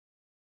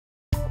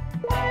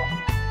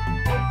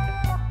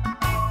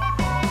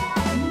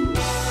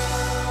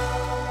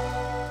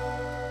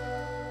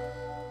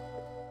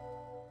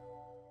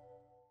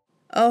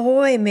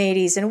Ahoy,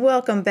 mateys, and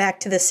welcome back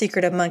to The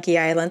Secret of Monkey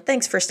Island.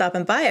 Thanks for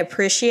stopping by. I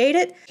appreciate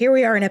it. Here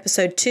we are in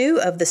episode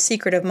 2 of The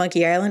Secret of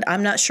Monkey Island.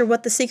 I'm not sure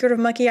what The Secret of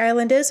Monkey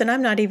Island is, and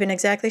I'm not even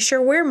exactly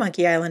sure where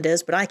Monkey Island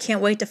is, but I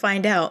can't wait to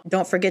find out.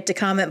 Don't forget to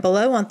comment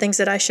below on things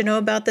that I should know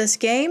about this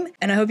game,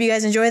 and I hope you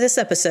guys enjoy this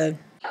episode.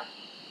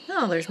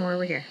 Oh, there's more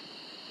over here.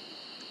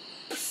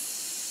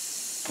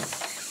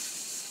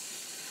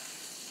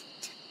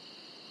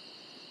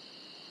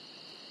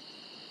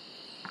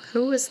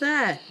 Who was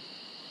that?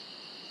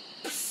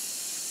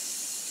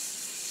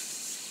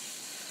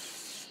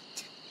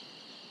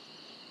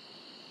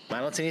 I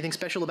don't see anything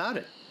special about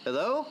it.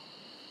 Hello?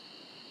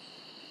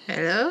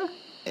 Hello?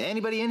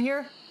 Anybody in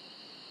here?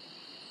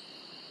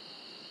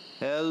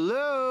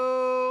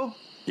 Hello?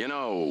 You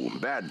know,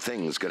 bad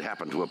things could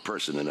happen to a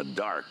person in a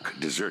dark,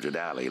 deserted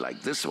alley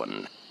like this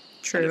one.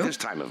 True. And at this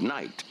time of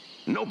night,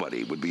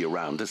 nobody would be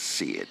around to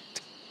see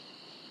it.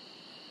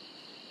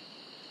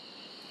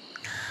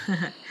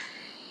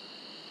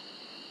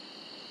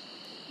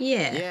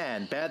 Yeah. Yeah,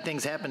 and bad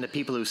things happen to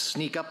people who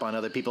sneak up on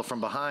other people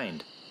from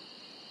behind.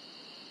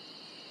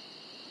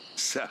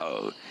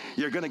 So,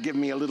 you're gonna give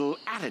me a little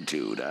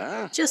attitude,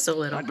 huh? Just a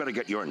little. I'd better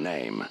get your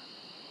name.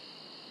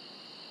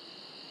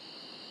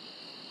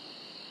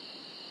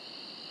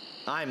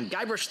 I'm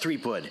Guybrush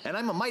Threepwood, and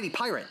I'm a mighty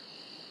pirate.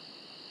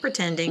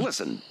 Pretending.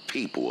 Listen,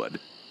 Peepwood.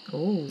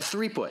 Ooh.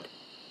 Threepwood.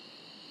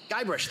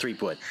 Guybrush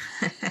Threepwood.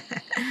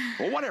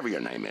 Well, whatever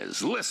your name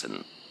is,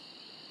 listen.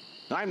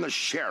 I'm the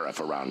sheriff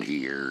around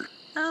here.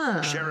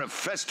 Oh. Sheriff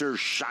Fester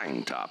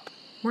Shinetop.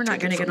 We're not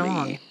Take it gonna get from me,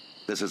 along.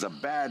 This is a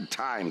bad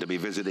time to be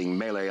visiting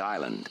Melee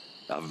Island.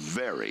 A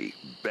very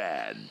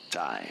bad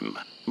time.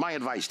 My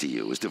advice to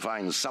you is to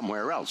find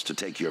somewhere else to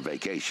take your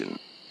vacation.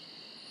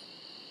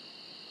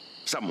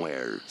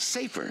 Somewhere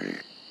safer.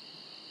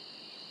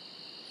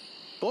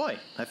 Boy,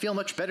 I feel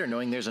much better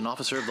knowing there's an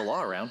officer of the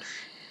law around.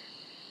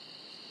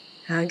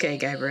 Okay,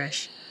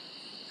 Guybrush.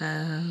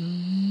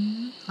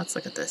 Let's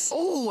look at this.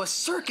 Oh, a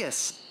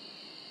circus!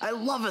 I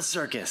love a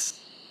circus.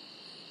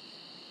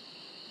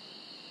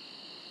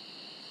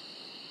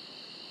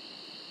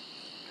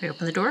 Can we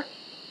open the door?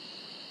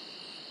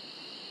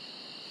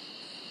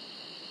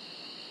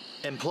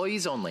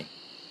 Employees only.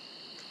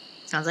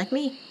 Sounds like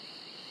me.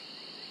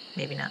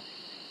 Maybe not.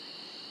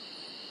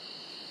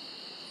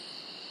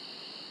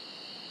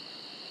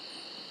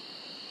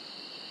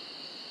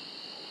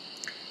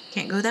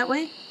 Can't go that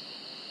way?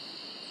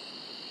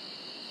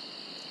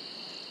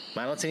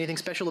 I don't see anything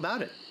special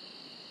about it.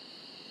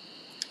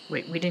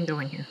 Wait, we didn't go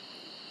in here.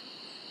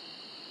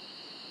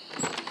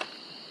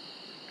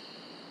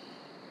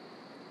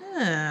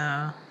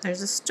 Oh,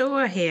 there's a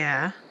store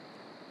here.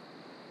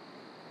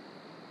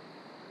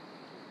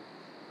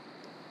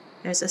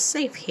 There's a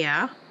safe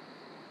here.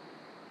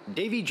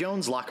 Davy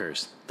Jones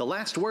Lockers. The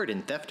last word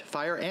in theft,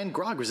 fire, and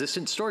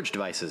grog-resistant storage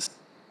devices.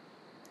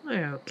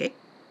 Okay.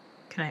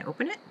 Can I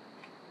open it?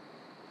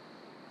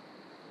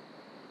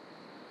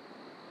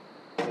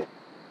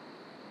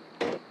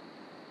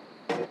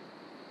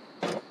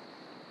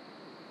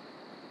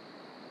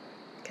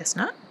 Guess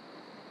not.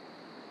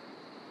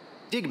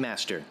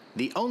 Digmaster.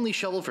 The only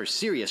shovel for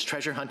serious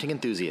treasure hunting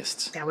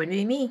enthusiasts. That would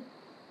be me.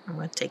 I'm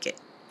gonna take it.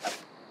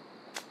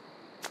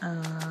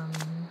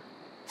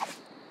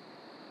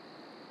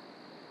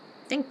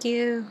 Thank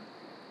you.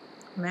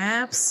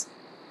 Maps.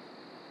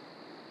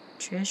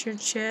 Treasure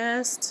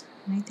chest.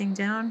 Anything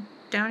down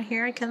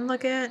here I can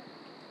look at?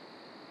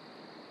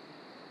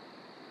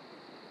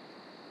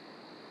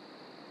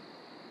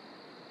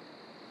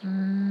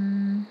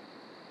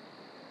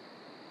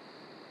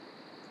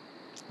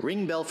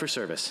 Ring bell for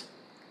service.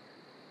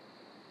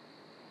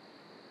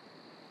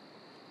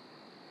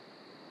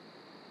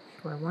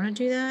 Do I want to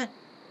do that?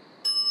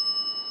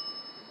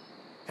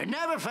 It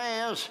never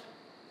fails.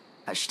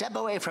 I step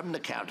away from the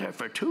counter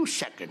for 2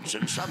 seconds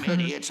and some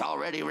idiot's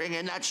already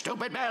ringing that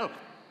stupid bell.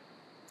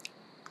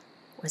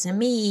 Wasn't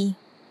me.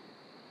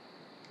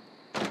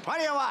 What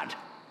do you want?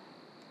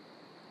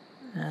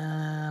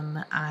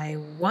 I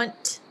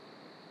want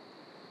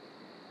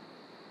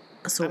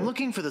a sword. I'm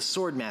looking for the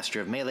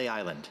Swordmaster of Melee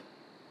Island.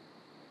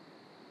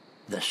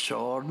 The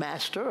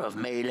Swordmaster of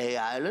Melee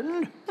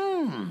Island?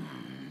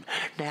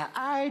 Now,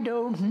 I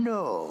don't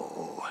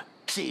know.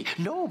 See,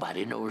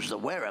 nobody knows the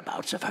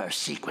whereabouts of her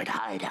secret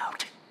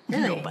hideout.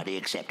 Really? Nobody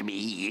except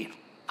me.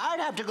 I'd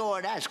have to go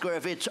and ask her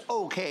if it's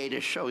okay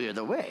to show you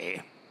the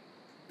way.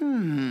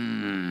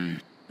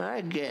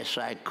 I guess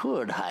I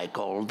could hike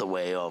all the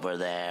way over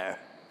there.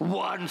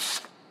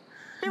 Once.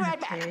 Be right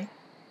back.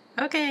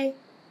 Okay.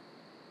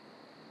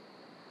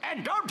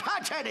 And don't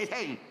touch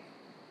anything!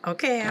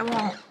 Okay, I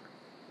won't.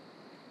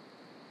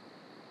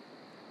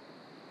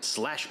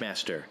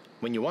 Slashmaster.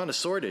 When you want a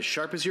sword as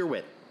sharp as your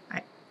wit.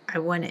 I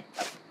want it.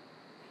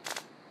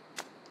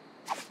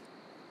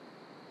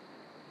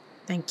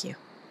 Thank you.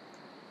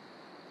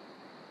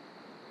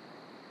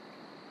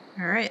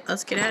 Alright,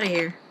 let's get out of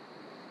here.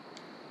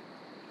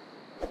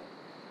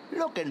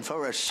 Looking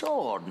for a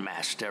sword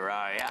master,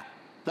 are ya?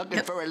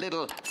 Looking for a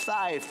little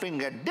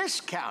five-finger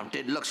discount,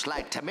 it looks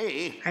like to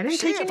me. I didn't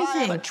See take if I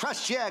anything. ever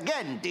trust you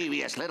again,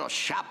 devious little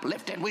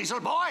shoplifting weasel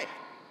boy.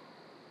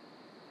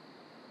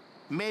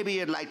 Maybe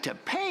you'd like to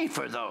pay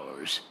for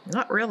those.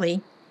 Not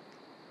really.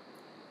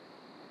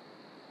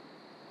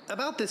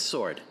 About this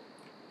sword.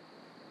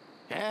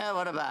 Yeah,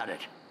 what about it?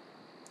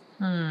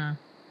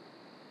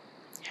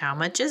 How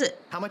much is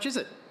it? How much is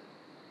it?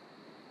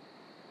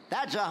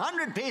 That's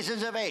 100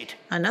 pieces of 8.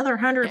 Another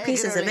 100 Take it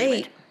pieces or of leave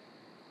 8. it.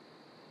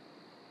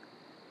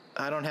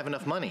 I don't have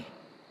enough money.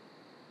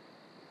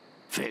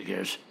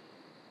 Figures.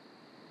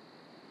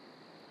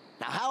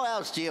 Now, how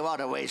else do you want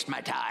to waste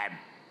my time?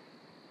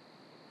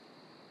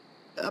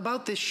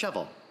 About this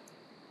shovel.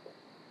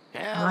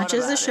 Yeah, How much what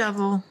is the about it?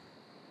 shovel?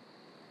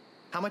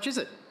 How much is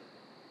it?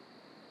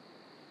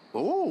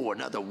 Oh,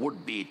 another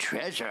would-be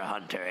treasure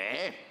hunter,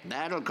 eh?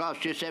 That'll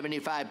cost you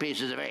 75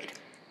 pieces of 8.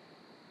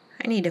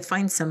 I need to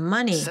find some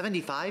money.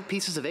 75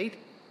 pieces of 8?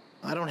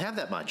 I don't have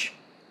that much.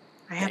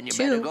 I have Then you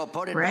 2, better go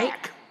put it right?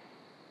 back.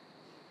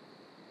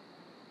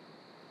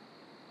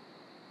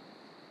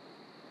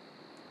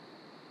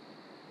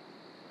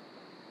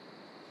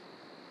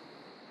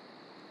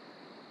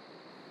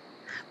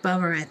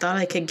 Bummer, I thought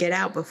I could get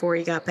out before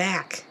he got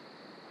back.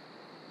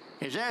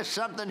 Is there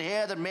something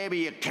here that maybe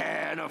you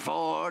can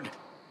afford?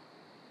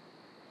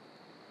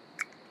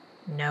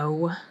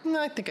 No.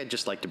 I think I'd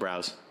just like to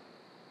browse.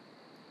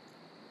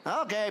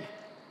 Okay.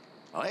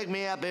 Wake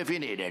me up if you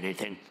need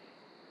anything.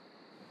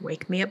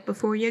 Wake me up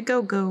before you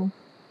go.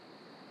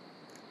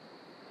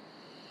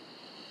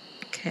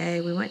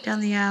 Okay, we went down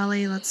the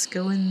alley. Let's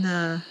go in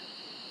the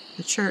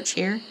church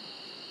here.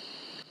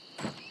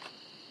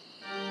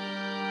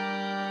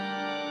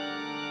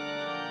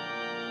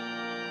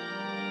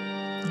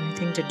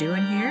 Anything to do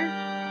in here?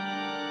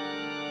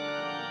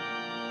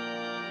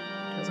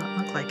 Doesn't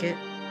look like it.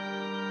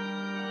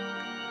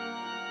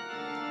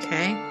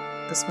 Okay,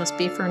 this must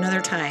be for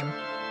another time.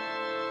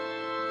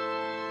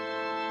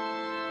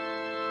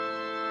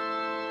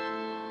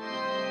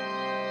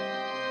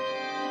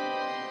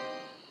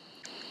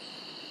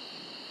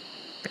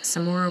 Got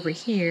some more over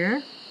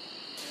here.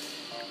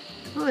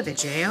 Oh, the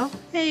jail.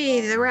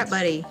 Hey, the rat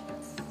buddy.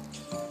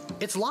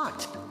 It's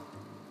locked.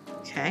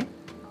 Okay.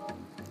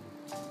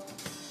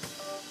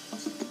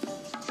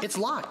 It's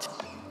locked.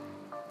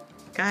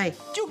 Guy,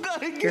 You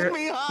gotta get You're-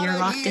 me out you're of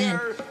locked in.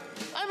 here.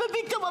 I'm a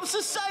victim of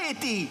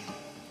society.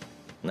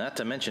 Not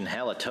to mention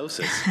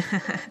halitosis.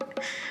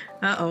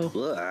 uh-oh.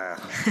 Ugh.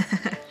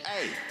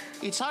 Hey,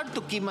 it's hard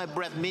to keep my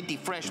breath minty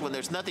fresh when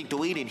there's nothing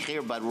to eat in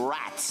here but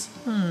rats.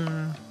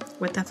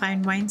 With the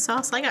fine wine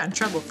sauce? I got in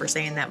trouble for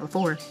saying that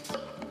before.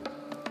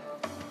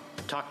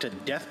 Talk to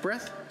Death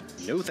Breath?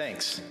 No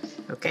thanks.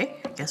 Okay,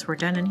 I guess we're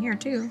done in here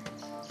too.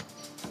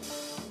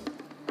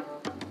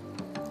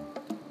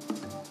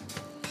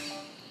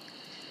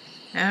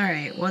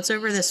 Alright, what's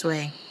over this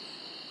way?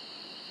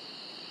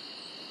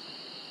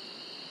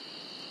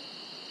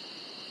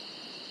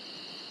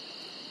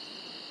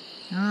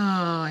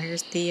 Oh,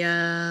 here's the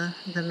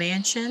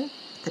mansion,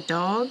 the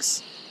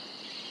dogs.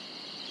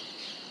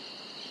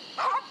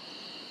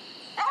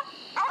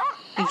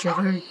 He's a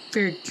very,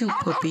 very cute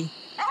puppy.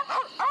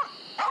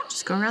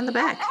 Just go around the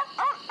back.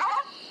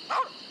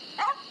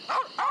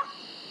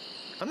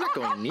 I'm not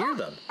going near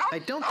them. I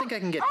don't think I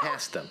can get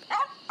past them.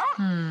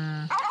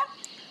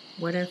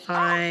 What if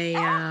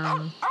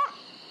I,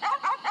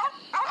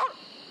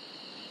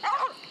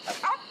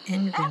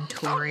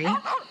 inventory.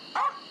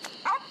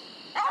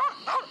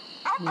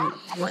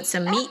 Want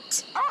some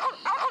meat?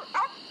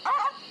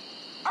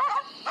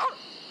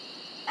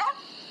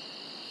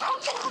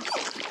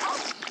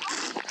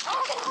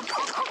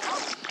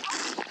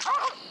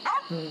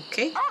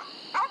 Okay.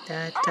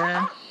 That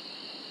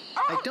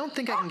don't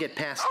think I can get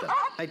past them.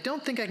 I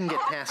don't think I can get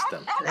past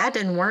them. that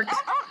didn't work.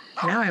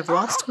 Now I've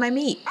lost my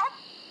meat.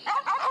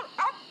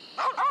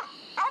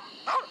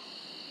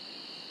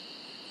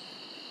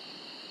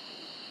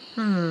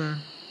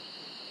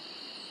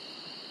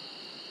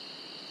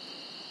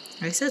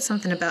 I said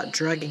something about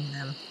drugging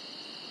them.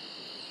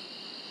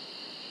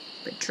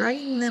 But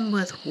drugging them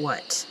with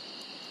what?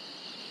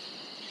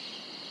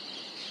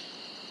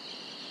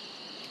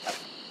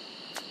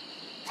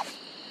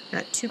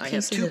 Got two I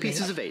pieces have two of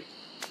pieces eight. of 8.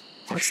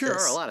 There What's sure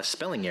this? are a lot of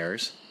spelling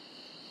errors.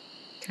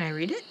 Can I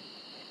read it?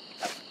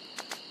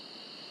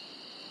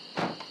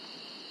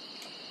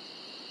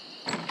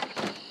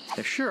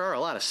 There sure are a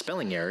lot of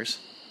spelling errors.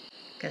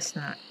 Guess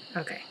not.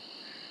 Okay.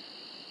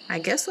 I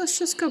guess let's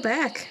just go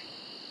back.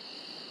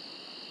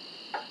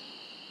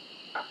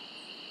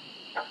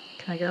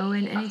 Can I go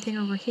in anything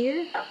over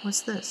here?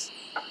 What's this?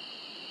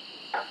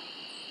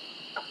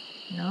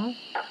 No?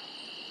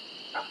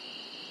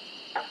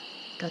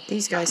 Got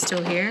these guys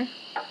still here.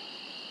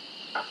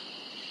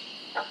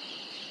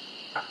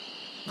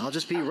 I'll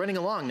just be running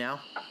along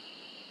now.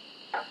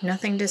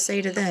 Nothing to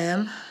say to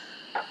them.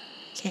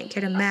 Can't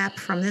get a map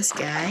from this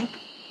guy.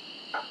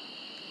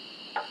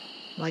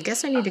 Well, I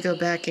guess I need to go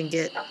back and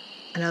get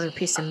another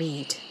piece of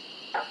meat.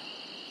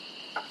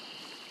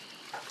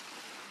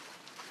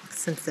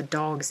 Since the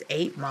dogs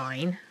ate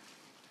mine.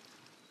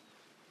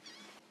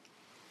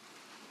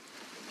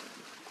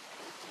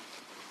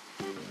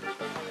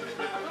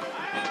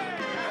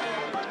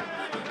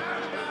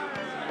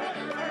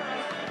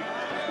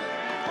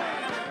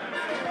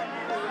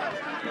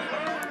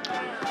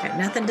 Got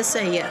nothing to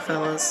say yet,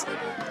 fellas.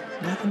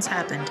 Nothing's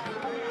happened.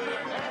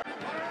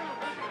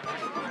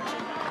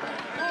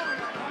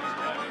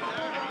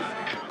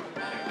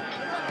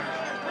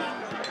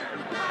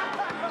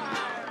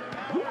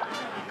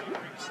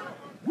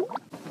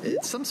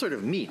 It's some sort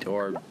of meat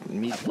or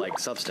meat-like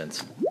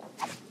substance.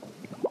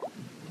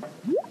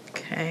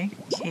 Okay,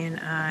 can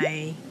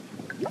I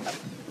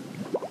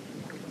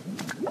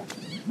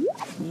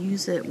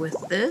use it with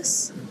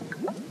this?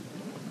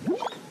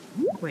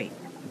 Wait.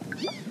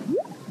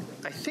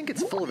 I think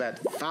it's full of that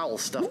foul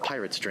stuff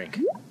pirates drink.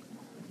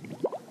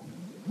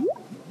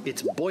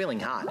 It's boiling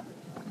hot.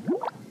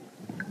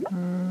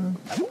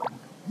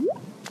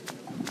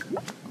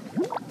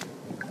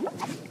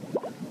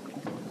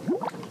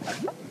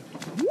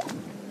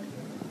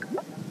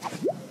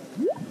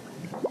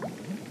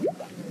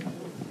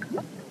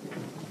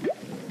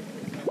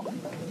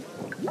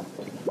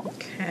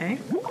 Okay.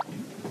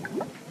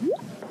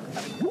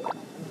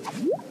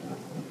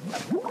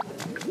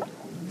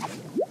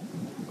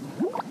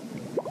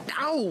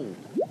 Ow!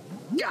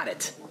 Got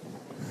it!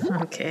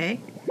 Okay.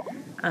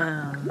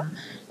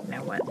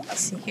 Now what? Let's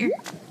see here.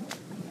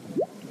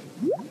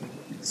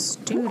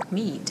 Stewed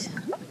meat.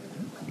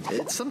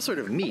 It's some sort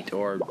of meat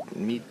or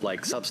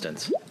meat-like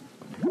substance.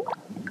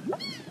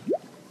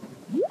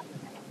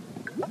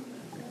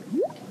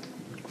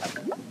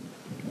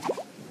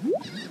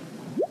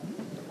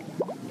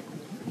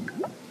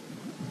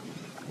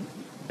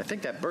 I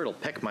think that bird'll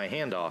peck my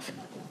hand off.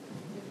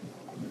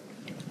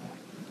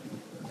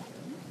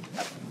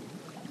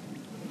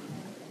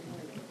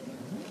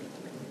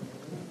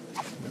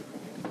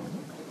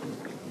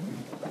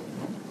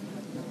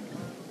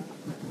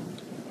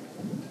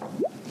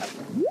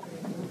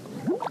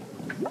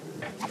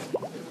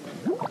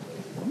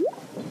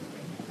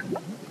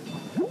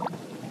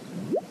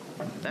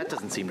 That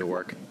doesn't seem to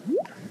work.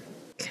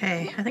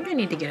 Okay, I think I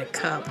need to get a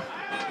cup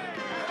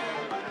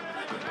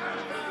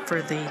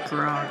for the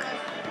grog.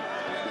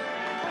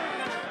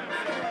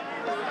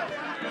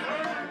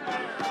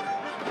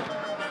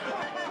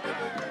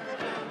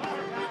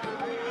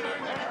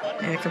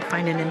 Maybe I can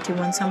find an empty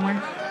one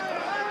somewhere.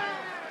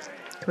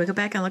 Can we go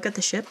back and look at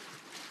the ship?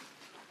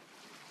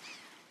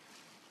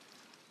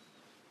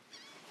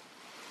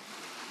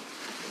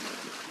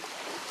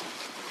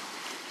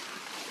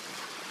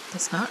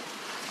 Guess not.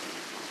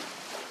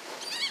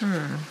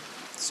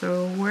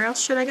 So where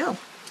else should I go?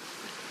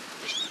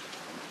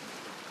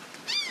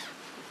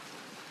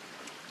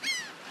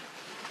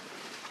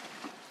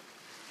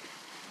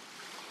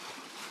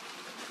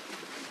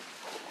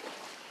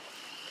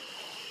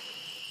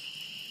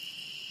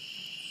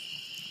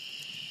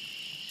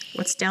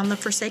 What's down the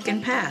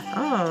forsaken path?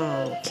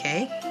 Oh,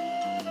 okay.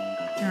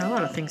 There are a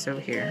lot of things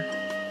over here.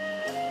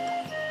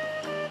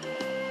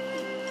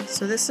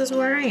 So this is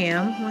where I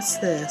am. What's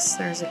this?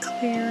 There's a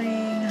clearing.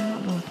 I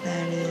don't know what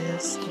that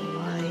is.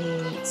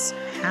 Lights.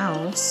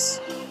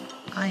 House.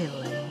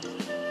 Island.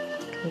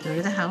 Can we go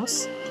to the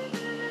house?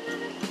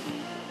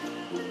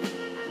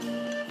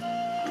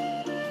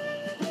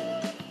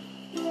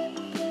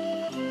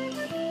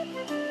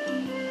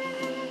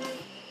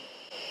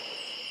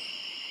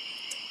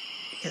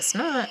 Guess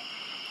not.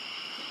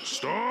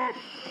 Stop!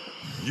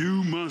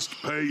 You must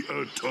pay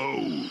a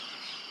toll.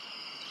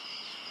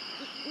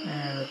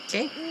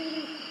 Okay.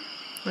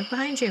 Look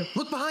behind you.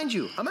 Look behind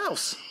you! A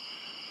mouse!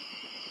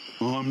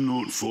 I'm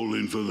not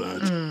falling for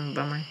that.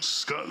 Bummer.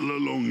 Scuttle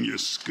along, you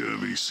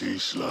scurvy sea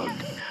slug.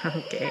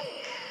 Okay.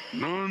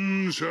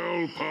 None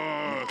shall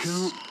pass.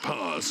 Can't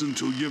pass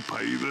until you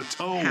pay the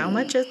toll. How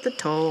much is the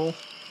toll?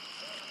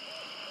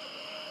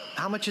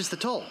 How much is the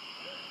toll?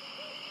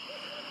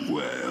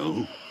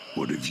 Well,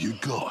 what have you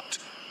got?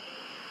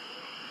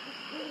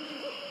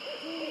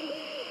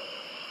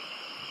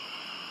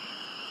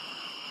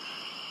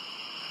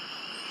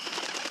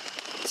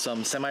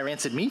 Some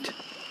semi-rancid meat?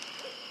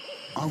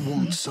 I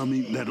want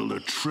something that'll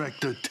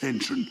attract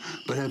attention,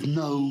 but have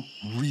no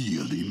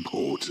real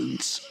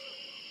importance.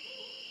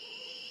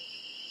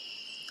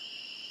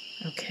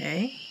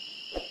 Okay.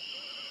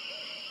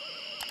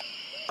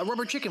 A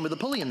rubber chicken with a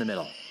pulley in the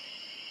middle.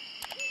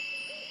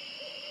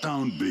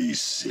 Don't be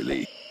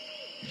silly.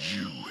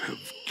 You have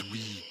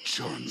 3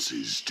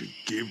 chances to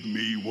give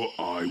me what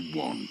I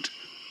want.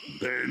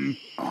 Then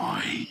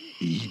I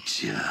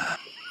eat ya.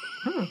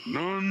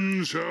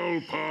 None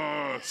shall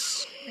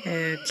pass.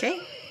 Okay.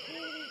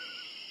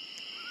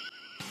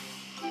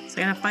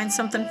 So I gotta find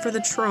something for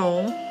the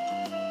troll.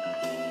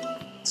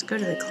 Let's go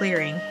to the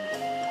clearing.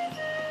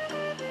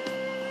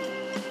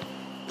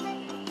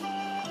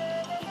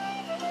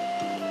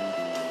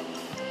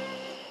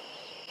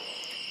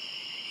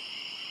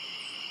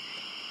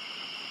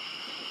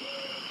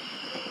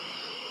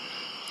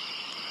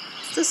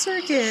 It's the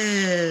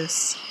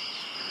circus.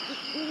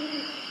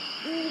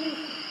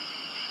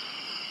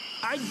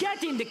 I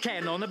get in the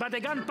cannon, but the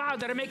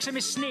gunpowder makes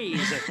me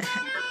sneeze.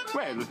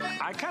 Well,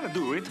 I can't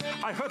do it.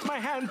 I hurt my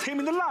hand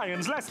taming the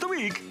lions last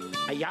week.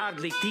 I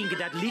hardly think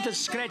that little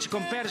scratch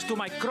compares to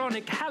my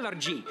chronic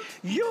allergy.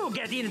 You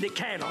get in the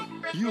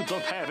cannon. You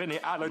don't have any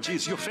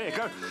allergies, you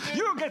faker.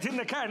 You get in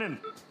the cannon.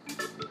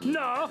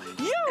 No,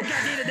 you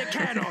get in the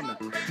cannon.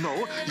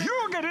 No,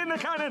 you get in the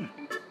cannon.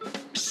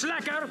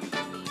 Slacker.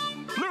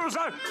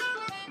 Loser.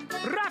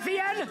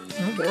 Ruffian.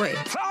 Oh boy.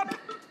 Flop.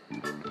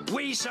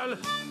 Weasel.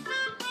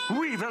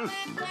 Weevil.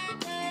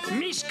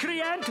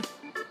 Miscreant.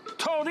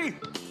 Toady.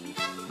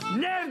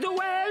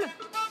 Ne'er-do-well.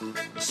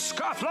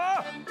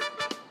 Scuffler.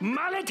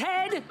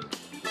 Mallet-head.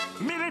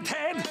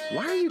 Millet-head.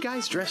 Why are you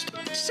guys dressed?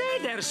 Say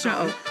there,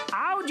 son. Uh-oh.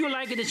 How'd you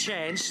like the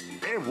chance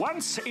A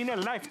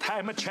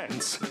once-in-a-lifetime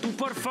chance. to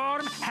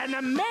perform an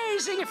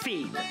amazing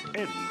feat?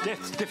 A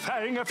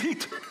death-defying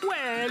feat.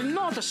 Well,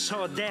 not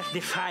so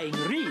death-defying,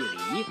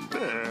 really.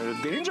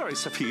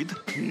 Dangerous feat.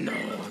 No,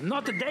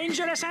 not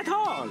dangerous at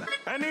all,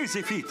 An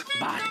easy feat.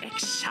 but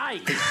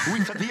exciting,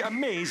 With the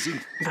amazing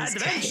These guys.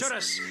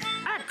 adventurous,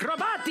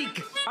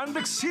 acrobatic, and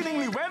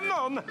exceedingly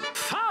well-known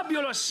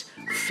fabulous,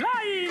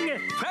 flying.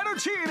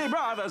 Fettuccini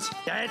Brothers.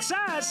 That's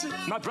us.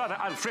 My brother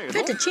Alfredo.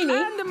 Fettuccine.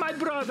 And my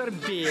brother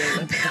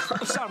Bill.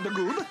 Sound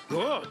good?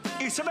 Good.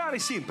 It's very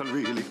simple,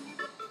 really.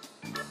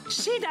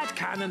 See that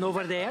cannon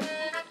over there?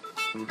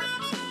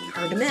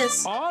 Hard to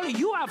miss. All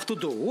you have to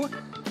do,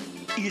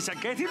 Is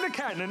get in the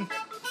cannon,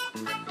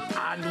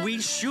 and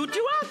we'll shoot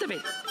you out of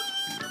it.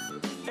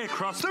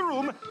 across the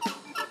room.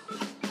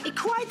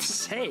 Quite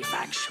safe,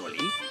 actually.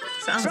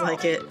 Sounds So,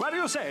 like it. What do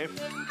you say?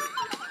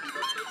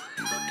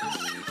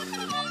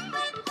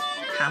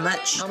 How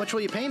much? How much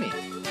will you pay me?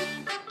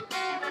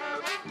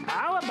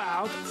 How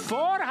about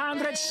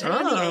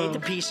 478 Oh.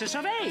 pieces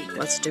of 8?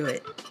 Let's do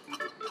it.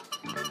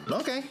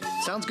 Okay,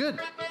 sounds good.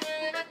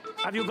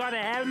 Have you got a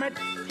helmet?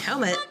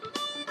 Helmet.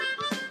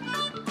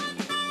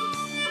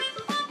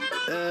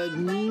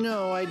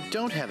 No, I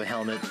don't have a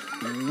helmet.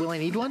 Will I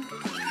need one?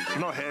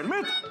 No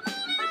helmet?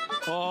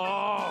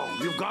 Oh,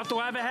 you've got to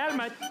have a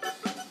helmet.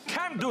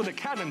 Can't do the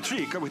cannon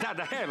trick without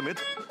a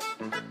helmet.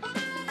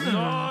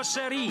 No,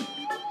 siree.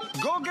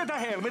 Go get a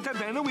helmet and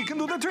then we can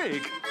do the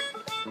trick.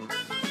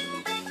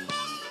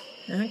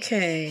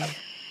 Okay.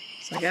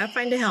 So I gotta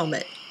find a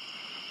helmet.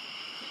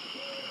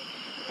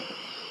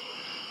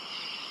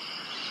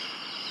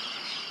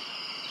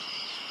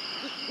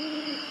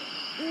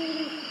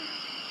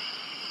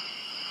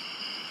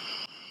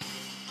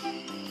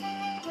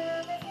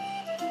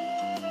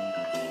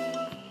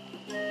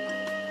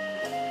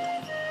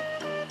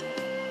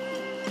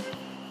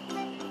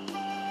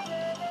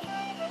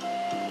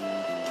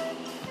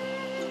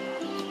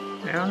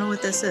 I don't know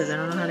what this is. I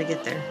don't know how to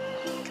get there.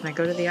 Can I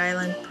go to the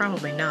island?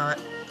 Probably not.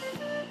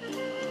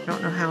 I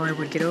don't know how I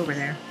would get over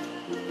there.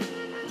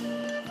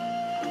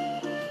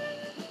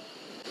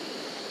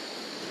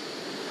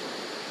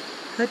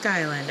 Hook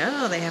Island.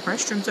 Oh, they have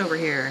restrooms over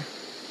here.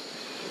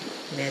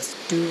 Let's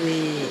do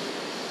it.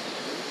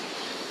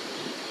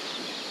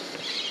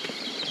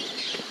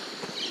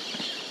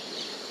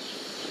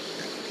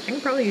 I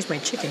can probably use my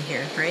chicken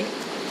here, right?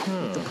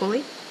 With the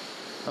pulley?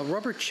 A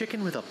rubber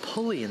chicken with a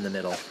pulley in the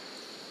middle.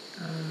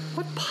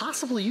 What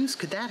possible use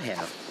could that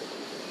have?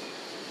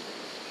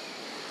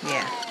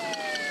 Yeah.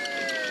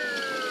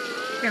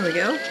 There we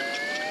go.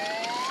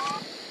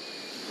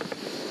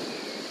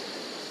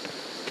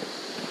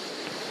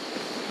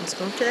 Let's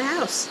go up to the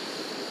house.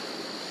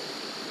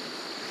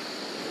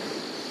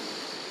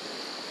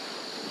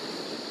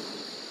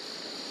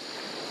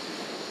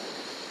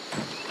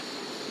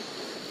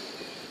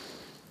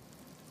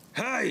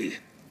 Hey,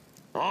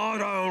 I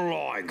don't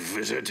like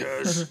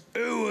visitors.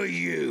 Who are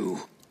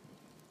you?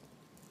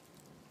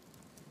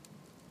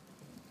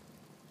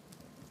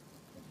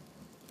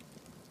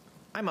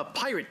 I'm a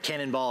pirate,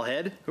 Cannonball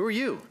Head. Who are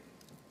you?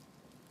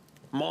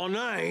 My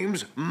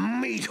name's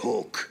Meat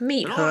Hook.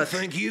 Meat and I Hook.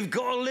 think you've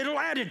got a little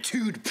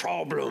attitude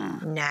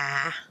problem.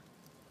 Nah.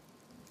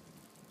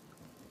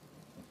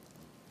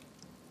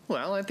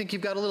 Well, I think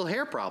you've got a little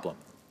hair problem.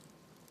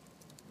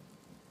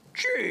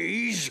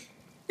 Jeez,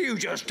 you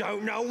just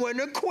don't know when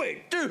to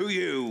quit, do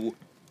you?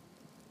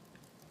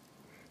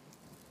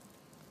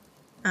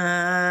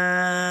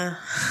 Neither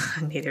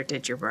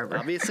did your barber.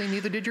 Obviously,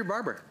 neither did your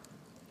barber.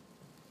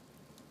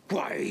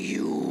 Why,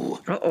 you...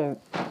 Uh-oh.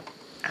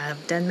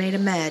 I've done made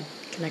him mad.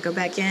 Can I go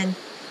back in?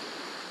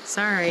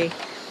 Sorry.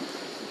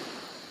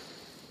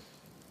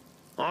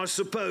 I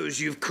suppose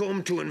you've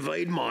come to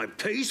invade my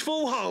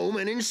peaceful home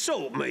and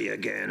insult me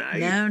again, eh?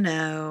 No,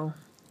 no.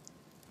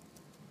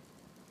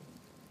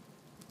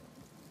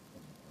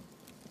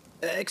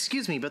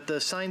 Excuse me, but the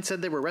sign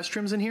said there were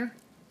restrooms in here?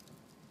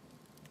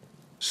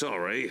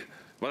 Sorry,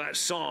 but that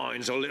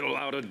sign's a little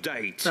out of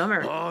date.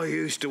 Bummer. I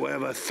used to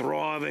have a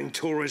thriving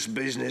tourist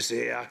business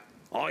here.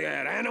 I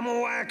had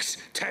animal wax,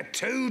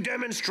 tattoo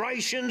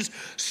demonstrations,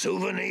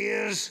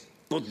 souvenirs.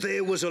 But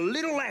there was a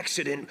little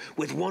accident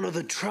with one of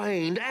the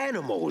trained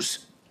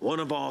animals. one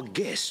of our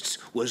guests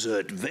was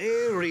hurt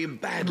very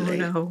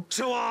badly. Oh, no.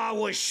 So I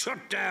was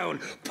shut down,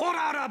 put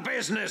out of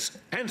business,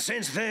 and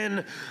since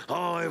then,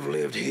 I've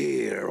lived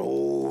here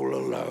all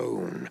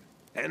alone.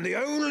 And the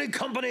only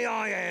company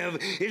I have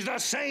is the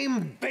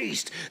same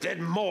beast that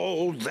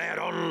mauled that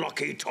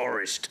unlucky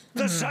tourist.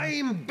 The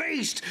same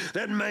beast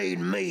that made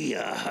me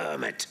a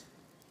hermit.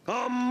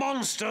 A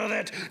monster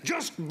that,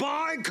 just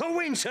by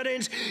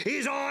coincidence,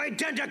 is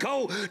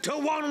identical to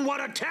one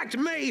what attacked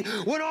me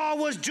when I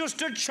was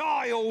just a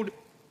child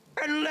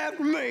and left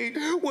me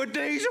with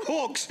these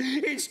hooks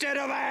instead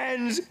of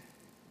hands.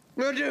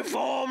 A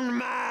deformed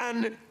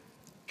man.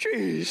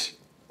 Jeez,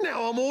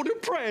 now I'm all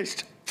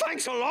depressed.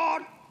 Thanks a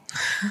lot.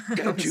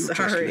 Can't you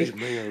just leave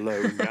me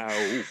alone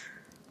now?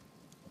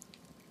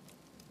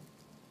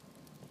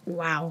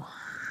 Wow.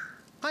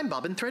 I'm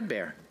Bobbin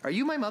Threadbare. Are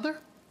you my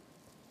mother?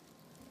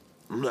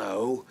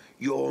 No,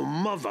 your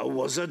mother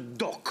was a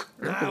duck.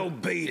 Now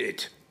beat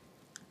it.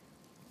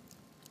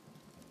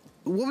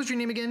 What was your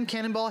name again,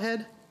 Cannonball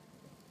Head?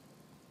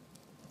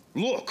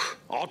 Look,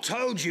 I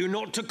told you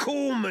not to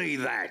call me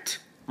that.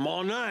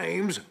 My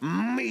name's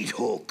Meat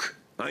Hook,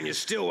 and you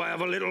still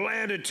have a little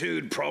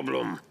attitude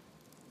problem.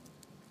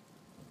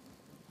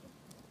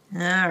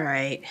 All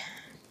right.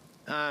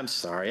 I'm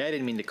sorry. I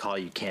didn't mean to call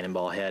you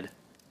Cannonball Head.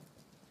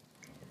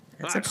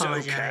 Let's That's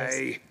apologize.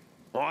 okay.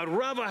 I'd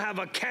rather have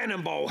a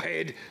cannonball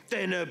head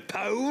than a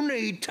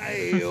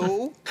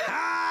ponytail.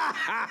 Ha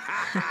ha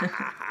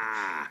ha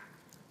ha!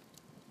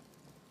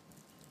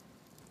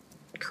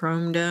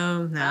 Chrome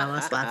Dome? No,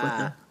 let's laugh with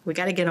him. We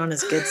got to get on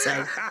his good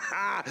side.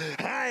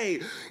 Hey,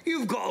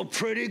 you've got a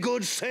pretty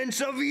good sense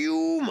of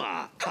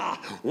humor.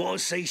 Want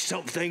to see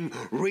something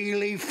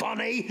really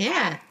funny?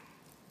 Yeah.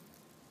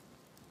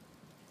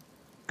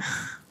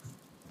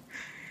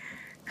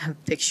 A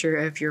picture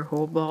of your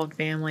whole bald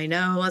family.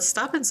 No, let's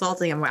stop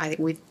insulting him. I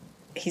think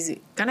he's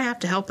gonna have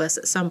to help us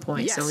at some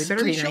point, Yes, so we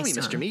better please be show nice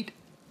me, to Mr. him. Meat.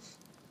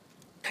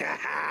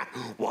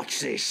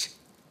 Watch this.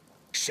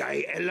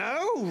 Say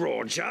hello,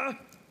 Roger.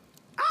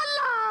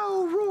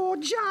 Hello,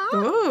 Roger.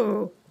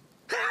 Ooh.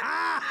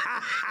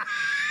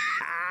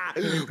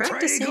 Pretty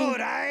practicing. good,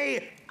 eh?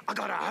 I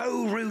got a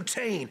whole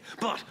routine,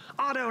 but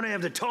I don't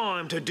have the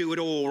time to do it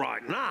all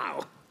right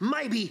now.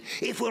 Maybe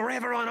if we're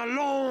ever on a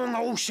long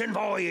ocean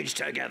voyage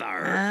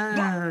together.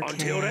 But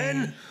until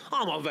then,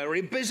 I'm a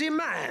very busy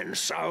man,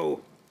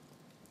 so...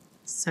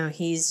 So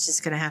he's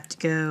just gonna have to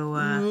go,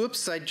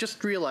 Oops, I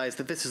just realized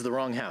that this is the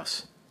wrong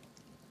house.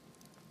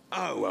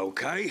 Oh,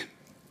 okay.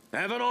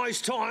 Have a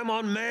nice time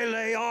on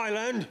Melee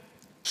Island.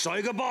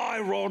 Say goodbye,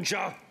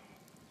 Roger.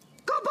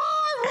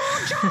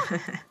 Goodbye,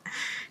 Roger!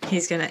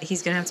 he's gonna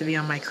have to be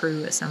on my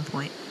crew at some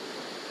point.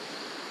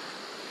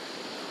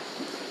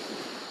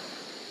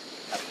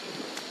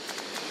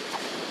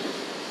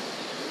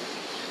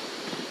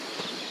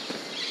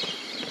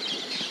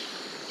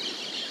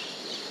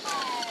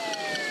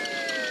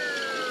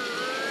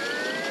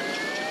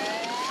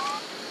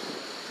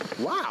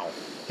 Wow,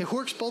 it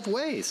works both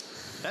ways.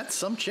 That's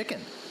some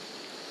chicken.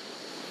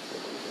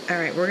 All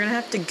right, we're gonna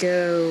have to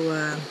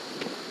go.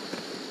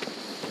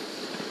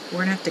 We're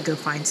gonna have to go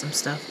find some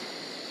stuff.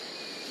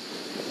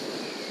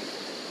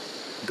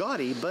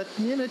 Gaudy, but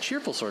in a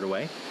cheerful sort of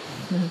way.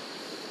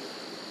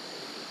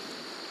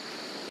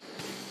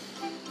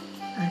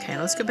 Okay,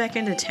 let's go back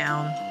into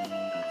town.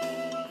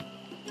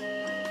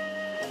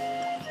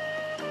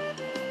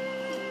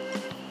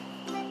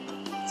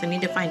 So I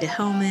need to find a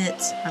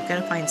helmet. I've got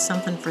to find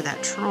something for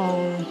that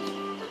troll.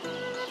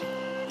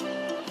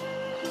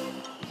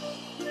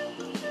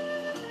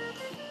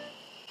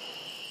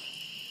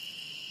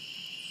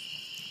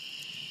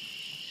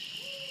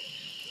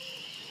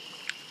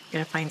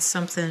 Gotta find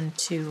something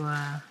to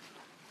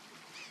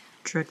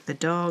trick the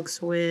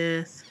dogs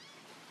with.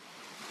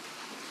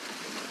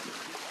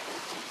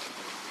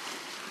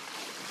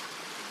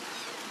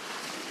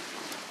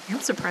 I'm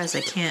surprised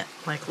I can't,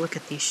 like, look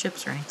at these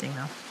ships or anything,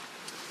 though.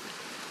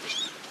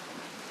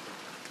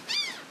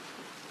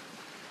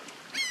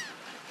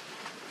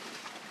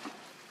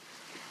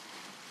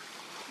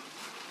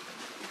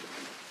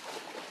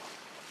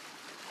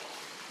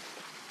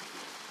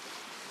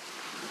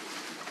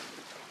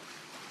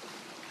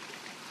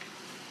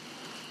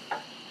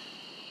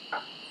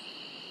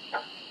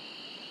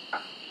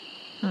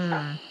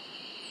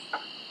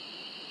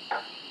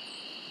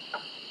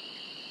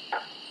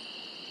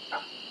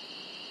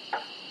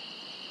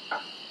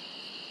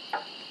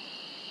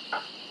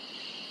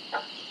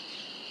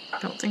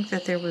 Don't think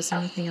that there was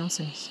anything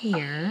else in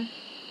here.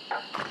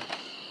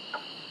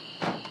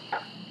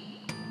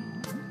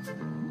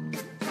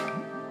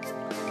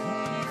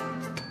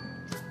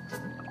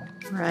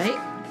 Right?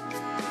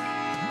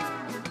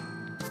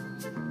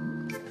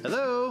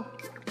 Hello?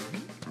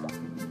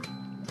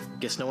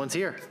 Guess no one's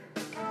here.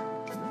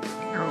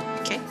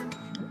 Okay.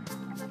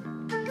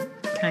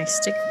 Can I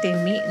stick the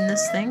meat in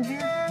this thing here?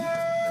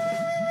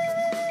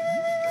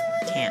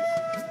 Can't.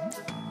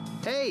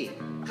 Hey,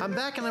 I'm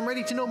back and I'm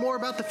ready to know more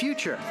about the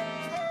future.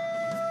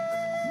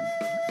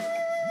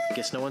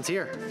 Guess no one's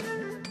here.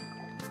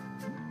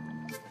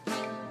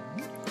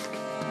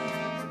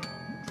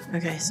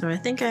 Okay, so I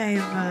think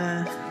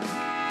I've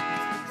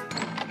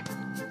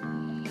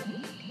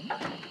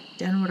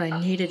done what I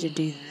needed to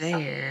do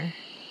there.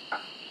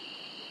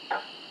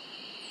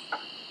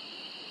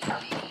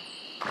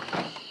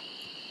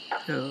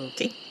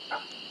 Okay.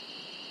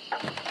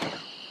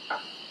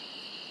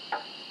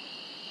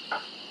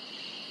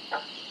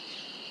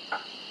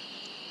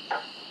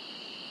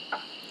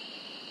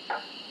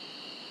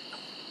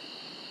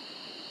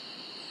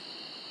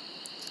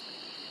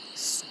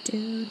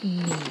 Stewed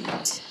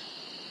meat.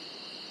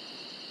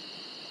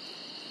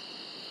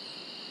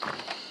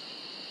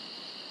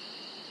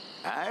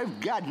 I've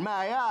got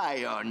my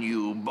eye on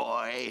you,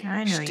 boy.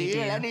 I know you do.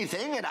 Steal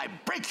anything and I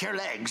break your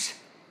legs.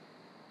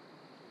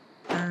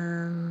 All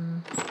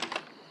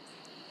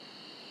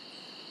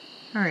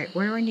right,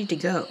 where do I need to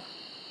go?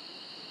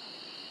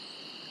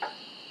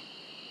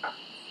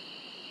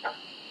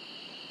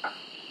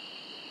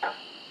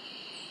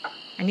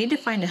 I need to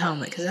find a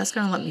helmet because that's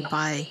going to let me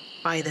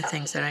buy the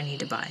things that I need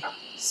to buy.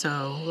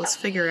 So let's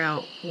figure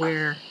out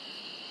where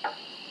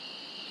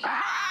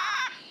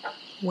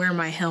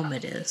my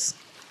helmet is.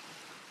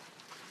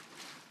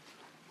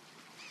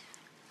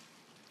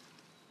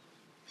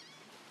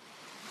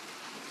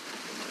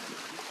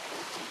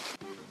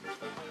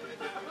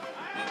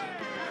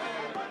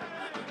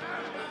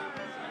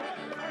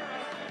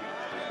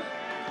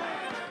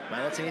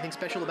 Might not say anything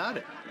special about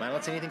it. Might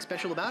not say anything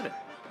special about it.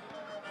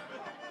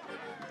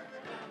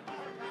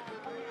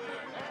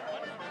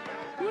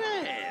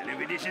 Well, if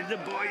it isn't the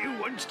boy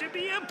who wants to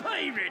be a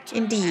pirate.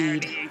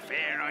 Indeed. How do you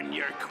fare on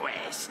your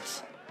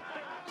quests?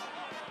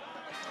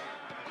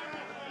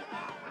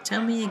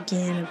 Tell me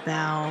again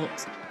about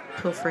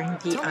pilfering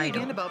the Tell me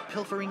idol. again about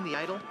pilfering the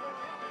idol.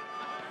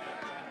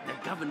 The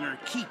governor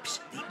keeps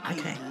the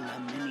Okay. idol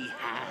of many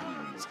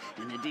hands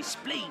in a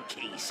display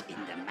case in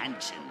the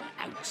mansion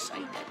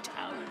outside the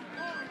town.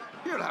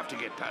 You'll have to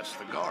get past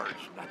the guards,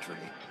 naturally.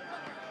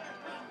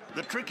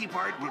 The tricky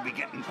part will be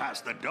getting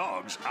past the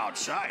dogs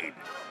outside.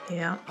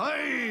 Yeah.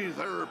 Hey,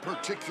 they're a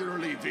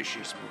particularly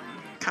vicious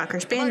breed. Cocker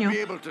Might Spaniel. be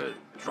able to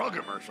drug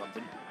him or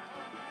something.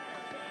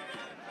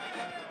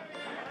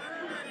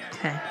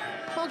 Okay.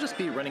 I'll just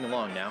be running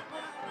along now.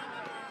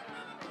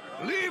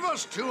 Leave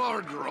us to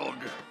our grog.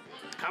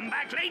 Come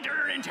back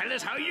later and tell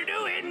us how you're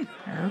doing.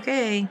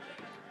 Okay.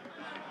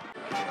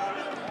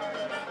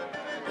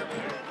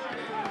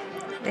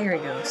 There he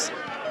goes.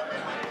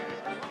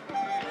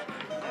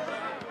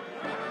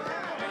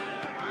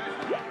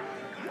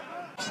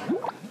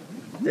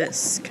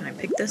 This. Can I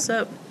pick this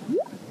up?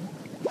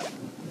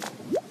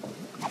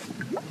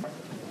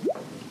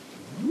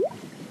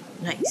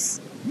 Nice.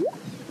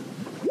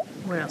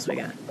 What else we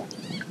got?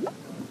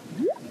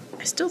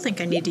 I still think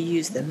I need to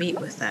use the meat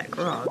with that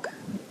grog.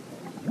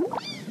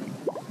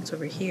 It's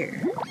over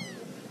here.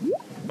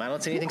 Might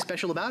not say anything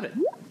special about it.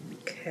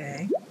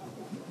 Okay.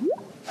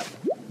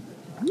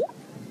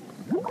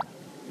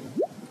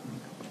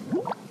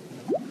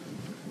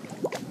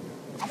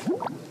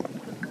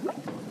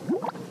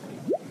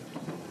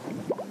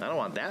 I don't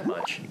want that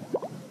much.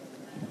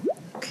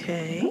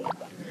 Okay.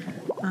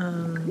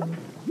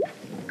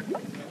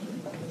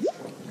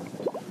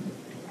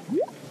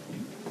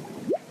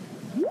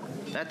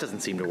 That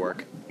doesn't seem to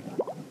work.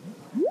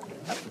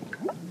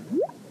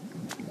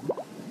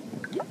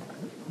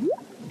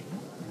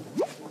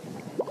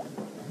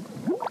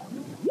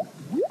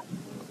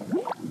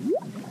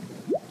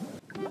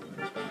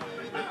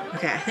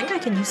 Okay, I think I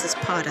can use this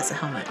pod as a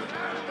helmet.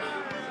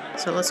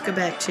 So let's go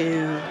back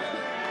to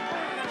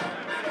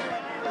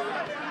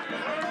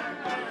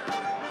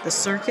the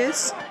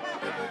circus.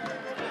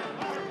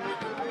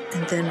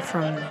 And then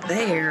from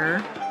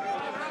there,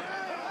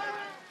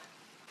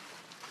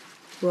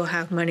 we'll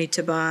have money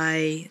to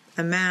buy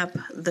the map,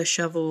 the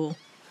shovel,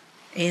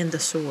 and the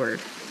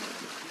sword.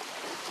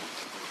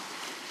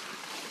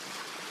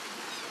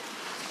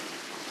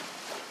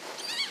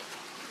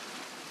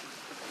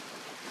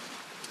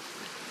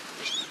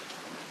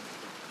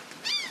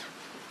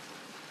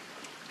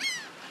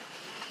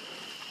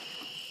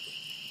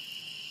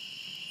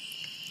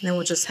 Then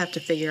we'll just have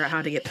to figure out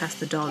how to get past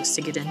the dogs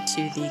to get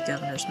into the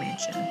governor's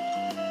mansion.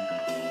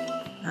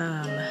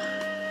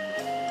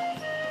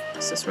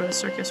 Is this where the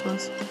circus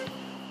was?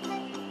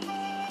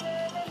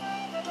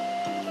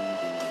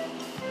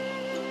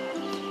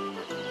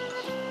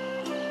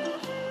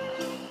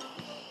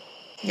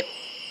 Yep.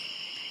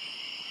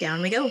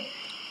 Down we go.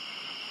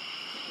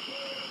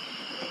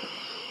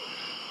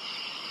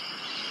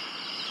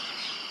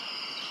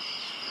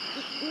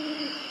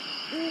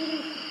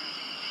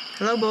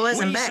 Hello, boys.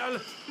 I'm back.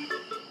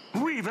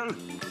 Weevil,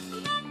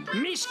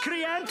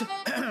 Miscreant!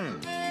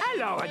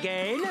 Hello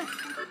again.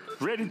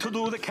 ready to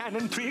do the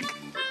cannon trick?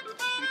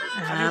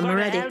 I'm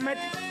ready.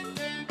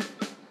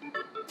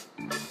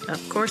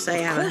 Of course I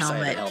have a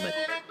helmet.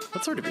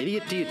 What sort of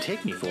idiot do you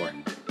take me for?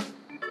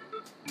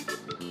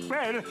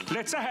 Well,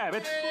 let's have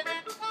it.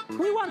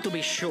 We want to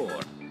be sure.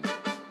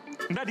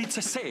 That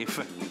it's safe.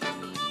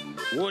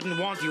 Wouldn't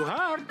want you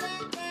hurt.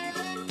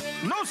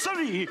 No,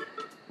 sorry.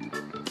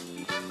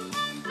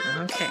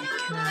 Okay,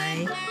 can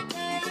I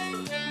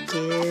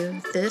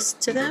give this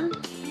to them.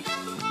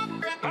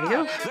 There you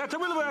go. That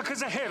will work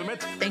as a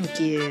helmet. Thank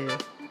you.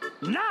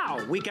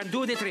 Now we can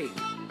do the trick.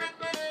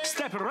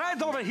 Step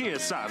right over here,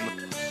 son.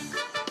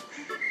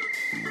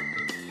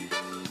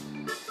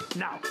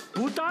 Now,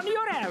 put on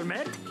your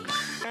helmet.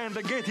 And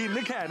get in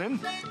the cannon.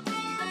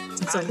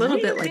 It's a little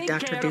bit like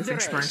Dr.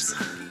 Doofenshmirtz.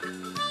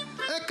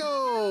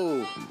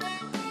 Echo!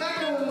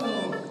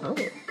 Oh.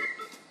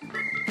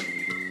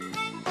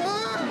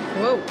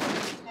 Whoa.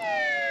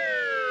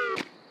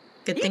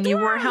 Good thing you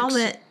wore a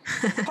helmet.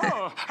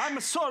 Oh,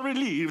 I'm so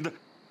relieved.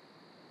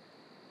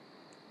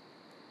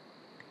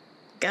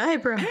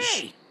 Guybrush.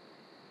 Hey!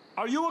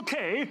 Are you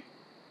okay?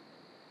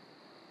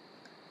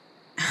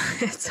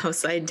 It's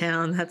upside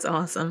down. That's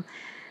awesome.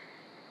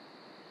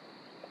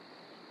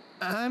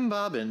 I'm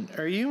Bobbin.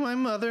 Are you my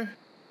mother?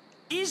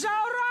 Is all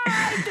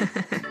right!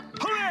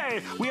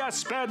 Hooray! We are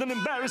spared an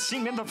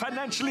embarrassing and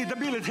financially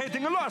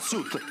debilitating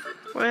lawsuit.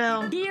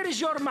 Well, Here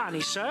is your money,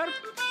 sir.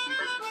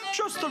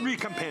 Just a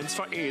recompense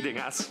for aiding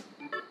us.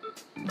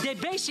 The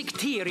basic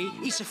theory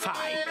is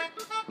fine.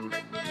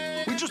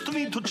 We just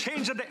need to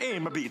change the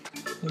aim a bit.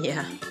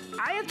 yeah.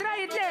 I'll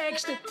try it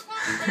next.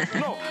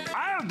 No,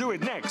 I'll do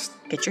it next.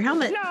 Get your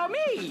helmet. No,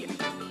 me.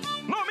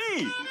 No,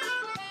 me!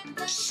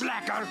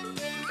 Slacker.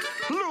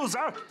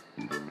 Loser!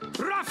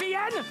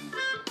 Ruffian.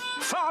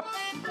 Fop!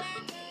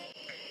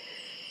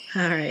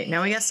 All right,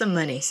 now we got some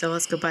money, so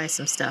let's go buy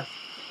some stuff.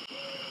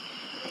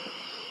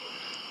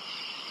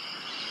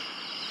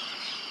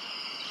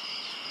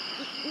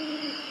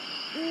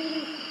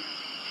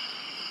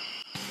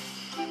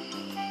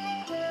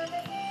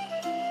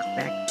 Go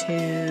back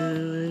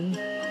to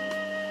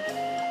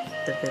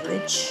the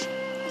village.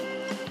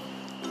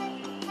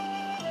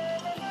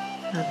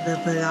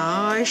 The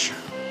village.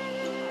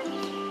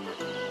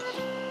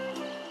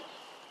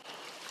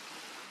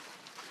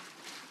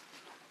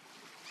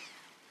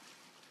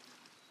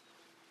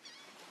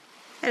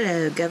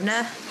 Hello,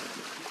 Governor.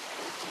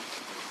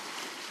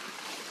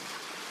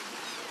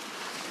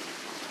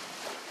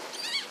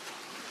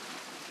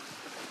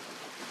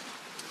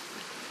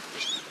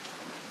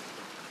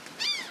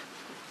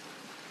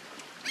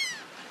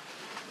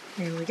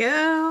 Here we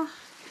go.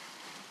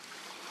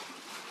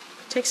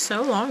 Takes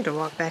so long to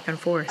walk back and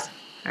forth.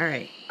 All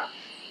right.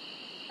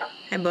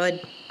 Hey,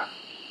 bud.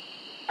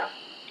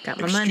 Got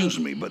my money. Excuse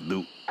me, but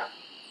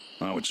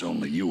now it's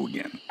only you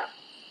again.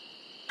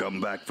 Come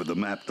back for the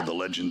map to the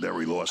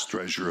legendary lost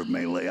treasure of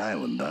Melee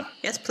Island, huh?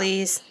 Yes,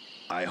 please.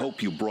 I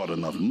hope you brought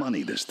enough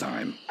money this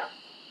time.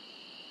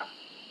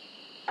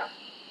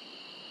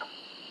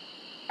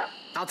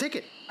 I'll take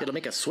it. It'll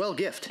make a swell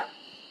gift.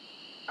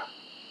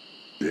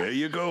 There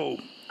you go.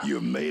 You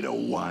made a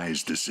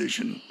wise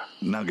decision.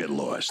 Now get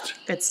lost.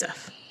 Good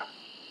stuff.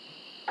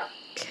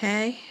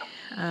 Okay.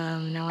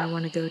 Now I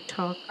want to go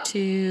talk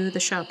to the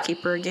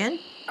shopkeeper again.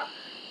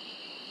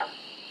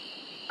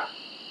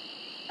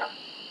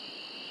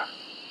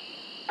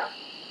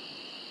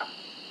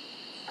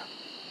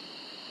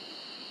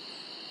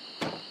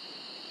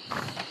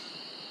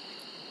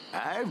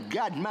 I've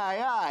got my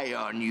eye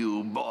on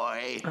you,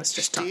 boy. Let's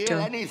just talk Steal to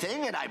him.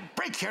 anything and I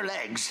break your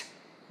legs.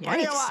 What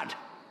do you Yikes. want?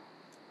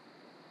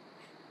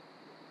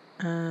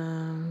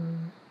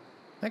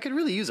 I could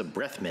really use a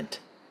breath mint.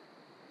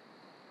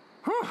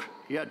 Whew,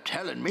 you're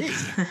telling me.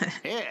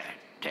 Here,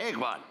 take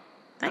one.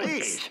 Thanks.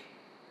 Please.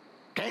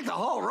 Take the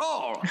whole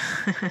roll.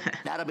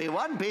 That'll be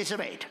 1 piece of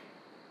 8.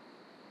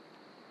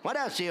 What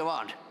else do you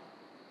want?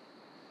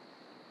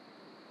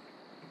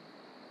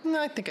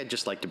 I think I'd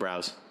just like to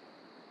browse.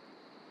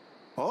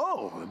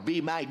 Oh,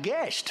 be my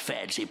guest,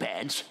 Fancy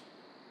Pants.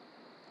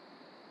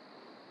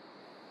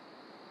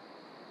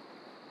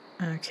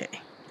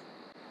 Okay.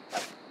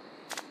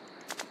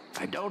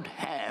 I don't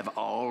have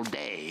all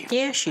day.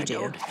 Yes, you do.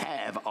 I don't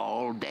have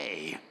all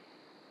day.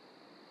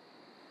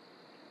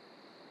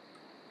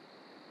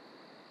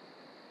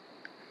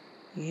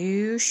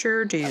 You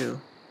sure do.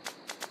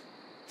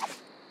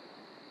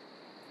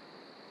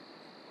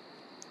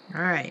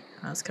 All right,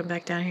 let's come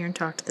back down here and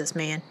talk to this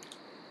man.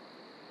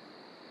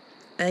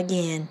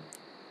 Again.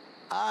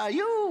 Are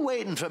you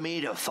waiting for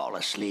me to fall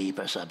asleep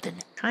or something?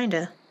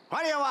 Kinda.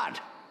 What do you want?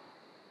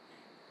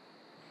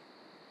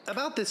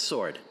 About this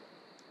sword.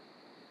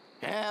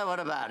 Yeah, what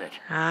about it?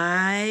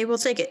 I will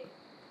take it.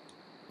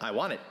 I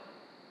want it.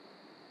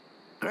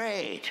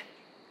 Great.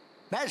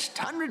 Best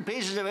 100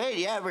 pieces of 8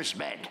 you ever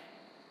spent.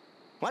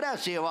 What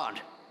else do you want?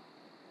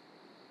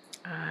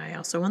 I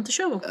also want the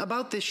shovel.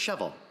 About this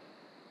shovel.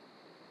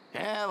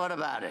 Yeah, what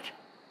about it?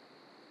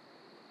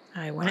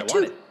 I want I it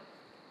want too. it.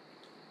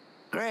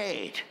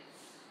 Great.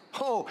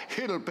 Oh,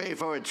 it'll pay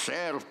for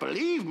itself,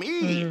 believe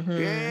me.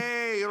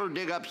 Yeah, you'll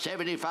dig up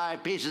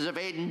 75 pieces of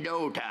 8 in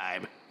no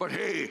time. But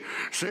hey,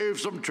 save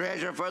some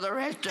treasure for the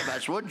rest of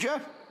us, would you?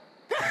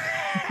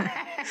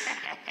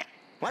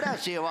 What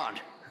else do you want?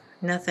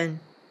 Nothing.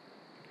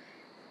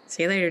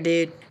 See you later,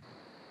 dude.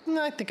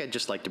 I think I'd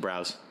just like to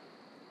browse.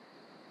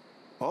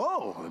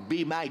 Oh,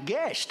 be my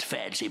guest,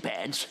 Fancy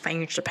Pants.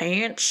 Fancy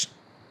pants.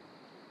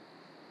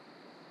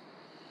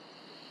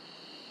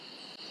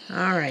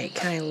 Alright,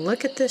 can I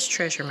look at this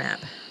treasure map?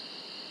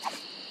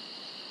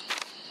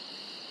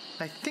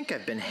 I think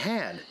I've been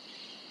had.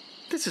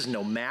 This is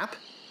no map.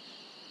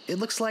 It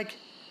looks like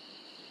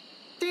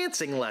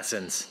dancing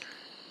lessons.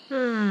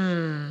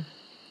 Do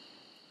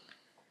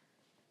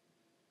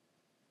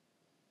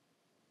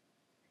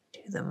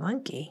the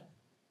monkey.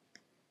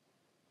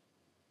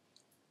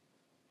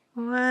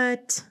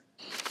 What?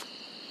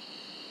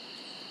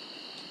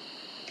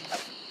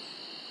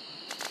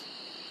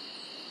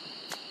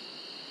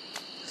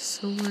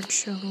 Sword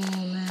shovel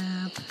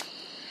map.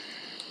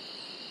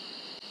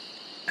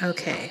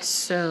 Okay,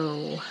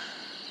 so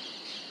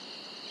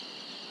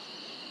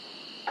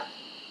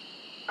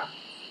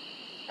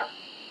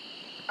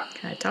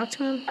can I talk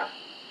to him?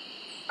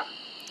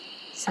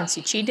 Since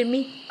he cheated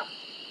me?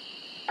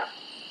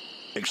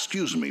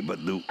 Excuse me, but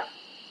oh,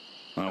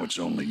 it's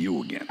only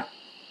you again.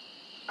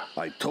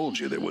 I told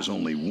you there was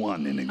only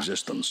one in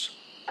existence.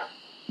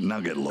 Now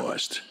get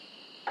lost.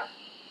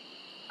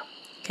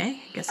 Okay,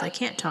 I guess I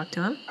can't talk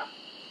to him.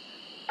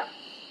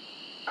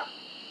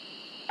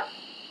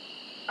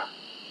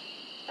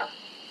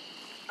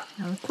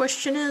 Now the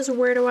question is,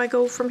 where do I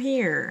go from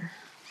here?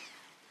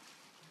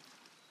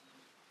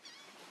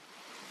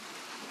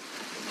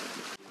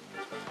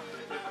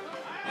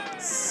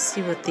 Let's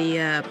see what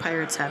the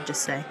pirates have to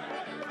say.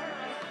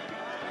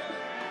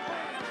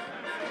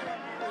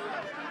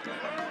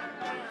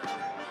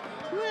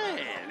 Well,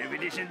 if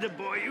it isn't the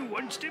boy who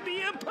wants to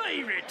be a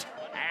pirate,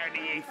 how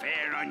do you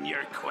fare on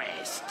your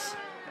quests?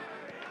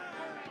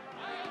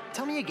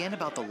 Tell me again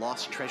about the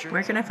lost treasure.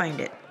 Where can I find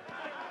it?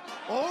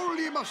 All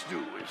you must do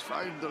is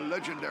find the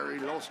legendary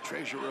lost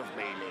treasure of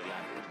Melee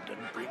Island and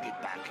bring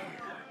it back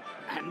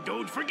here. And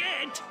don't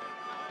forget,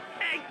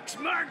 X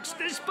marks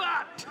the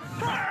spot.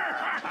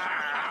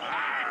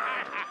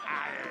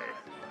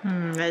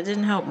 That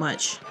didn't help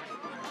much.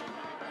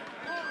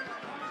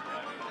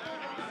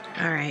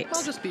 Alright.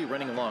 I'll just be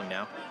running along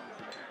now.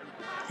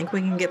 Think we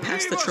can get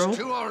past the troll?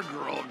 To our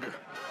grog.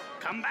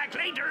 Come back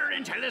later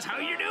and tell us how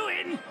you're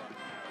doing.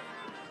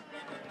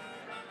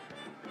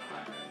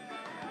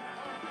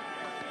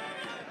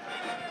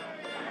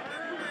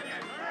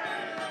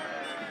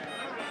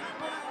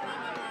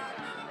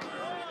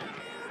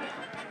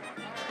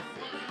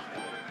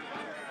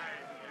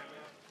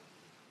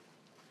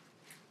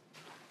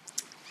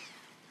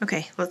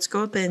 Okay, let's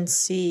go up and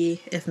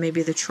see if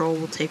maybe the troll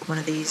will take one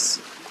of these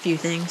few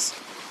things.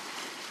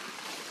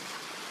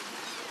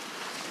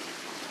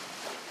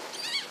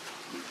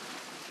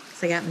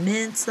 So I got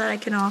mints that I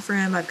can offer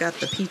him. I've got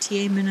the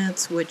PTA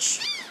minutes,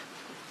 which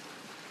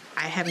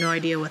I have no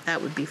idea what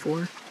that would be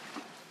for.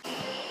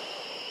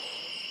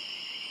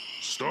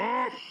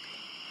 Stop!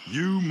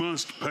 You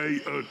must pay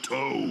a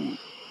toll.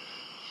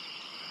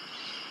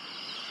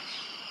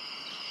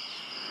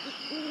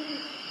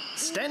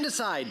 Stand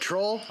aside,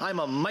 troll. I'm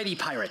a mighty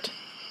pirate.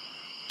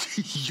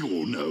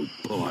 You're no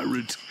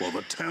pirate. While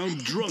the town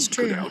drunk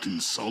could out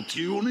insult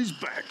you on his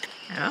back.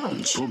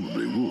 Ouch. He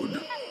probably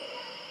would.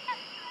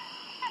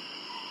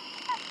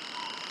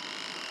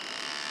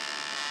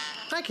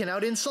 I can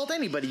out insult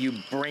anybody, you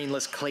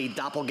brainless clay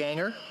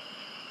doppelganger.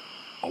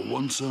 I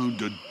once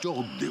owned a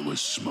dog that was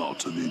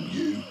smarter than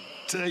you.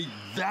 Take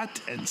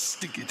that and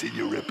stick it in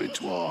your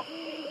repertoire.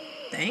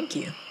 Thank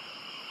you.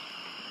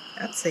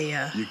 That's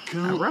a You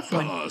can't rough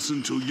one. pass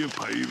until you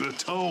pay the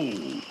toll.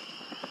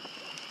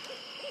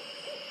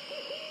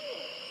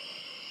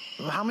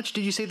 How much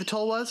did you say the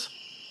toll was?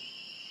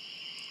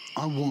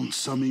 I want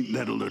something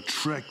that'll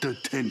attract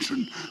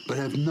attention, but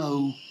have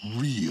no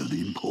real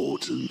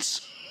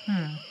importance.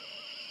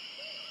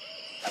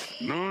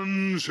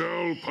 None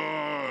shall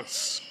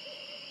pass.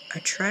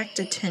 Attract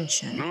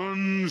attention.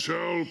 None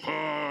shall You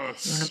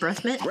pass. want a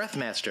breath mint?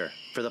 Breathmaster,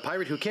 for the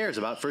pirate who cares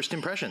about first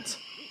impressions.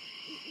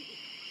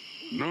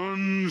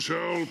 None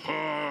shall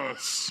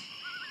pass.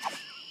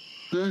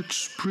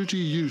 That's pretty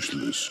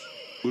useless,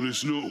 but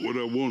it's not what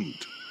I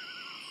want.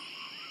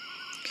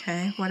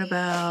 Okay, what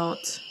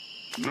about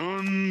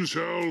None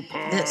shall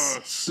pass.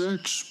 this?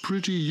 That's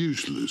pretty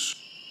useless,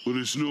 but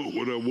it's not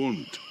what I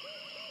want.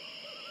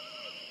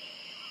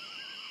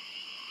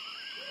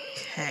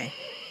 Okay.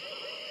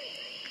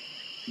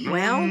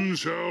 None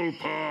shall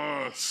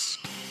pass.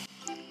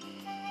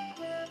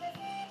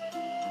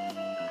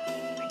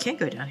 I can't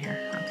go down here.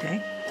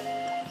 Okay.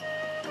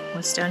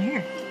 What's down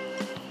here?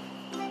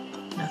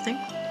 Nothing?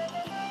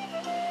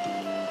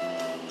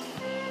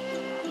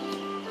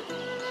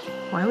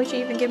 Why would you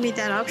even give me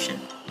that option?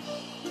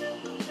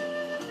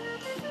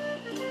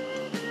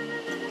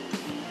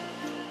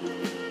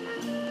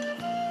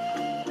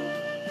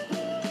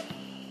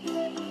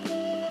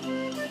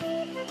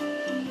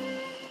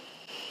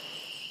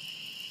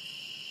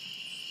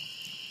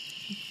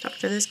 Talk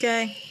to this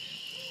guy.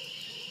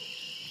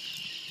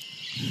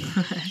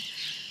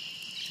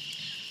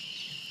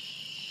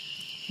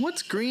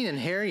 What's green and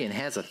hairy and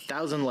has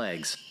 1,000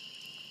 legs?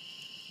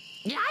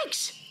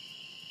 Yikes!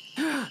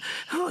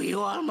 Oh,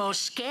 you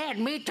almost scared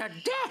me to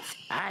death.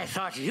 I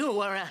thought you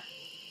were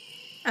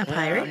A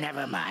pirate? Oh,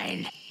 never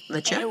mind.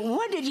 LeChuck?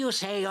 What did you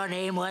say your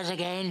name was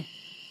again?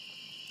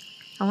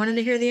 I wanted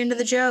to hear the end of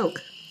the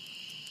joke.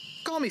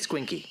 Call me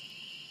Squinky.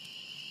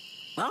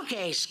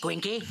 Okay,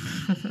 Squinky.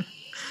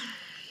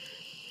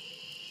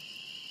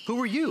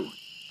 Who are you?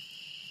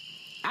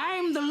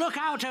 I'm the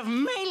lookout of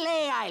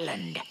Melee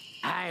Island.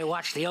 I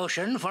watch the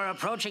ocean for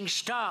approaching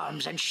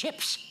storms and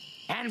ships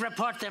and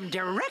report them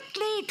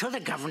directly to the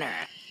governor.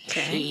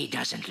 Okay. He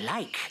doesn't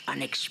like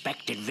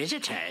unexpected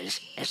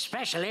visitors,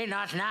 especially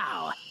not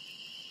now.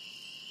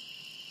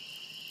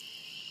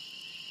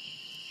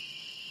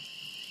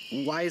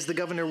 Why is the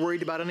governor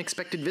worried about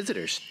unexpected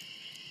visitors?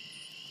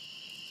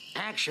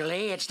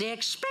 Actually, it's the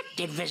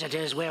expected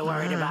visitors we're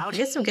worried about.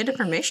 Get some good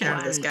information out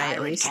of this guy, at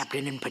One least. pirate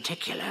captain in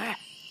particular.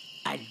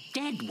 A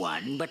dead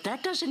one, but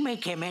that doesn't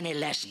make him any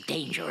less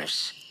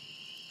dangerous.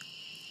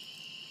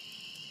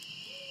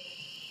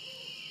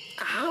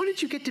 How did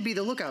you get to be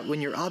the lookout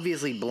when you're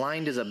obviously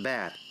blind as a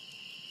bat?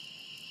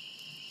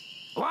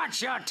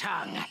 Watch your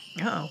tongue.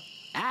 Oh.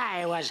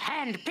 I was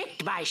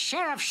handpicked by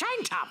Sheriff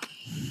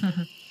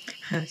Shinetop.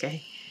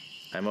 Okay.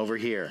 I'm over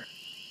here.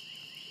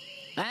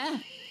 Huh?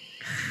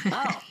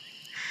 Oh.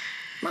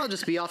 I'll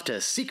just be off to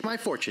seek my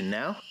fortune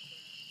now.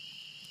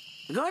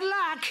 Good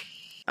luck.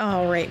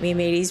 All right, me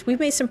mateys, we've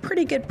made some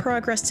pretty good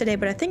progress today,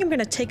 but I think I'm going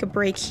to take a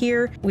break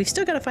here. We've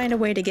still got to find a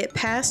way to get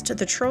past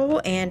the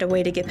troll and a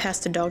way to get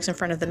past the dogs in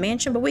front of the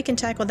mansion, but we can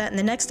tackle that in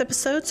the next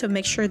episode, so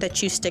make sure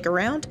that you stick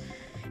around.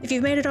 If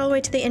you've made it all the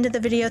way to the end of the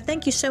video,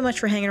 thank you so much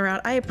for hanging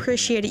around. I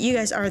appreciate it. You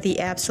guys are the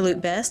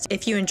absolute best.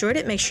 If you enjoyed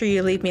it, make sure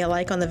you leave me a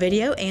like on the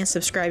video and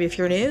subscribe if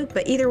you're new.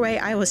 But either way,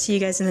 I will see you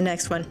guys in the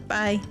next one.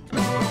 Bye.